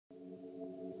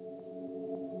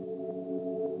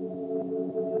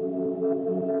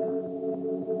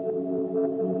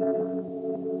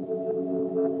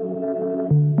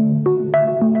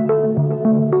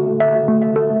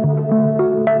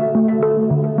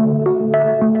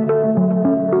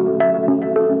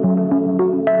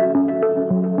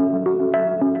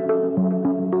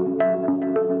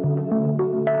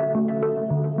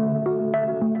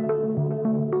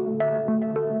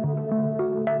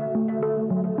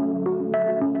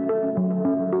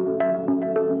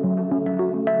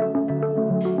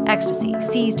Ecstasy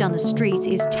seized on the streets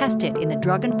is tested in the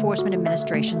Drug Enforcement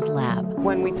Administration's lab.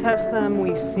 When we test them,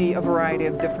 we see a variety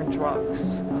of different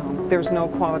drugs. There's no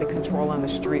quality control on the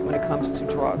street when it comes to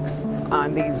drugs.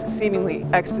 On these seemingly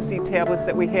ecstasy tablets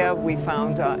that we have, we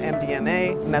found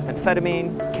MDMA,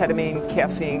 methamphetamine, ketamine,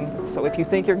 caffeine. So if you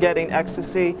think you're getting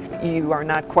ecstasy, you are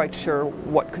not quite sure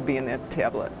what could be in that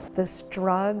tablet. This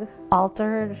drug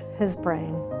altered his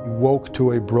brain. He woke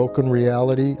to a broken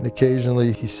reality, and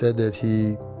occasionally he said that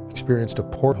he experienced a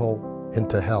porthole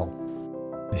into hell.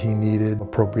 He needed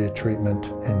appropriate treatment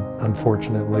and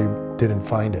unfortunately didn't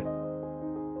find it.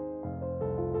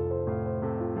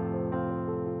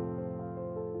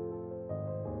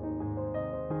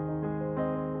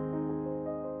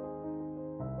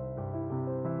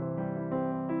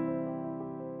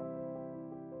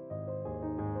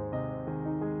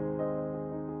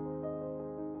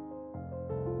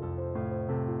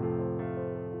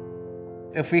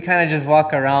 If we kind of just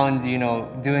walk around,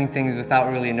 doing things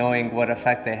without really knowing what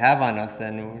effect they have on us,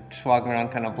 then we're just walking around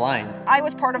kind of blind. I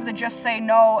was part of the Just Say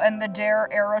No and the DARE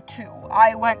era too.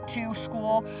 I went to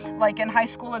school, like in high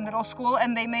school and middle school,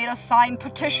 and they made us sign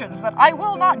petitions that I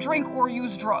will not drink or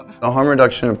use drugs. The harm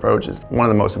reduction approach is one of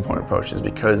the most important approaches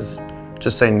because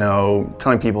just say no,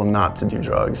 telling people not to do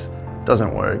drugs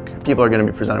doesn't work. People are going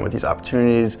to be presented with these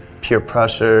opportunities, peer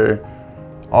pressure,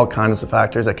 all kinds of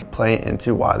factors that could play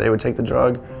into why they would take the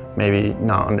drug, maybe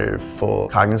not under full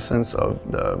cognizance of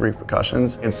the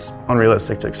repercussions. It's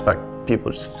unrealistic to expect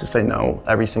people just to say no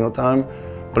every single time,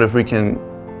 but if we can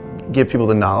give people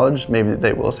the knowledge, maybe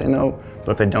they will say no,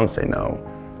 but if they don't say no,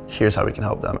 here's how we can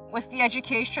help them. With the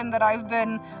education that I've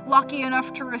been lucky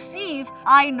enough to receive,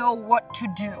 I know what to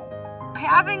do.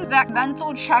 Having that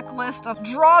mental checklist of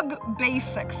drug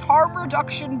basics, harm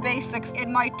reduction basics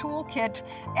in my toolkit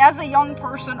as a young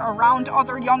person around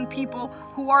other young people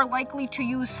who are likely to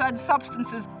use said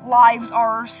substances, lives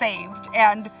are saved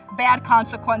and bad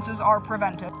consequences are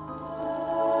prevented.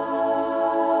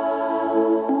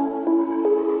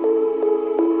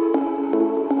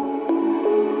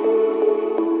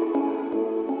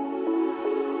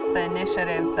 The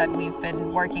initiatives that we've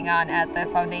been working on at the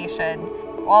foundation,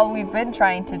 all we've been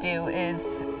trying to do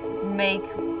is make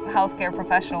healthcare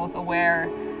professionals aware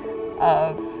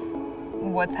of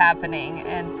what's happening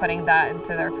and putting that into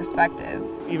their perspective.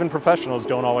 Even professionals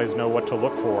don't always know what to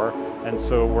look for, and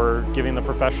so we're giving the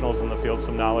professionals in the field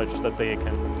some knowledge that they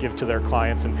can give to their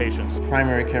clients and patients.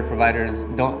 Primary care providers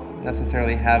don't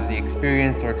necessarily have the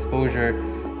experience or exposure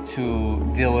to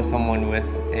deal with someone with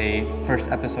a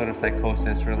first episode of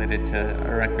psychosis related to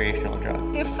a recreational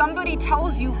drug. If somebody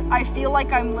tells you, I feel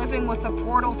like I'm living with a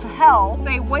portal to hell,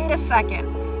 say, wait a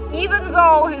second. Even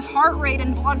though his heart rate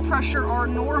and blood pressure are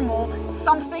normal,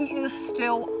 something is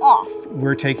still off.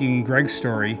 We're taking Greg's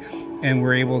story and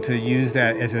we're able to use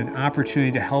that as an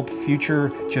opportunity to help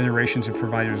future generations of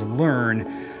providers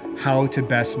learn how to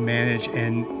best manage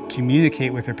and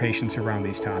communicate with their patients around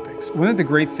these topics. One of the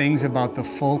great things about the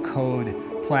Full Code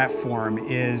platform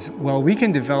is, well, we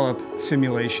can develop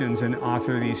simulations and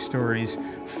author these stories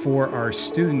for our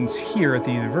students here at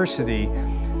the university.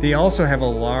 They also have a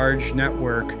large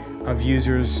network of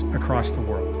users across the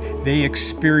world. They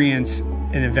experience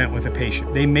an event with a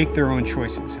patient. They make their own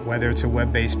choices, whether it's a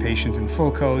web-based patient in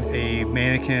Full Code, a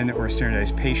mannequin, or a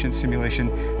standardized patient simulation.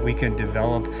 We can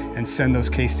develop and send those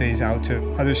case studies out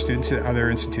to other students at other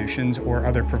institutions or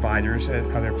other providers at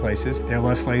other places. They're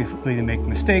less likely to make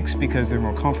mistakes because they're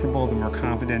more comfortable, they're more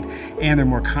confident, and they're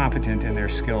more competent in their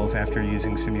skills after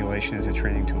using simulation as a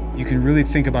training tool. You can really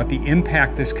think about the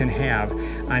impact this can have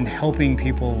on helping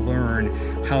people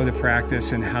learn how to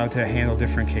practice and how to handle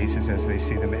different cases as they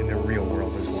see them in the real world.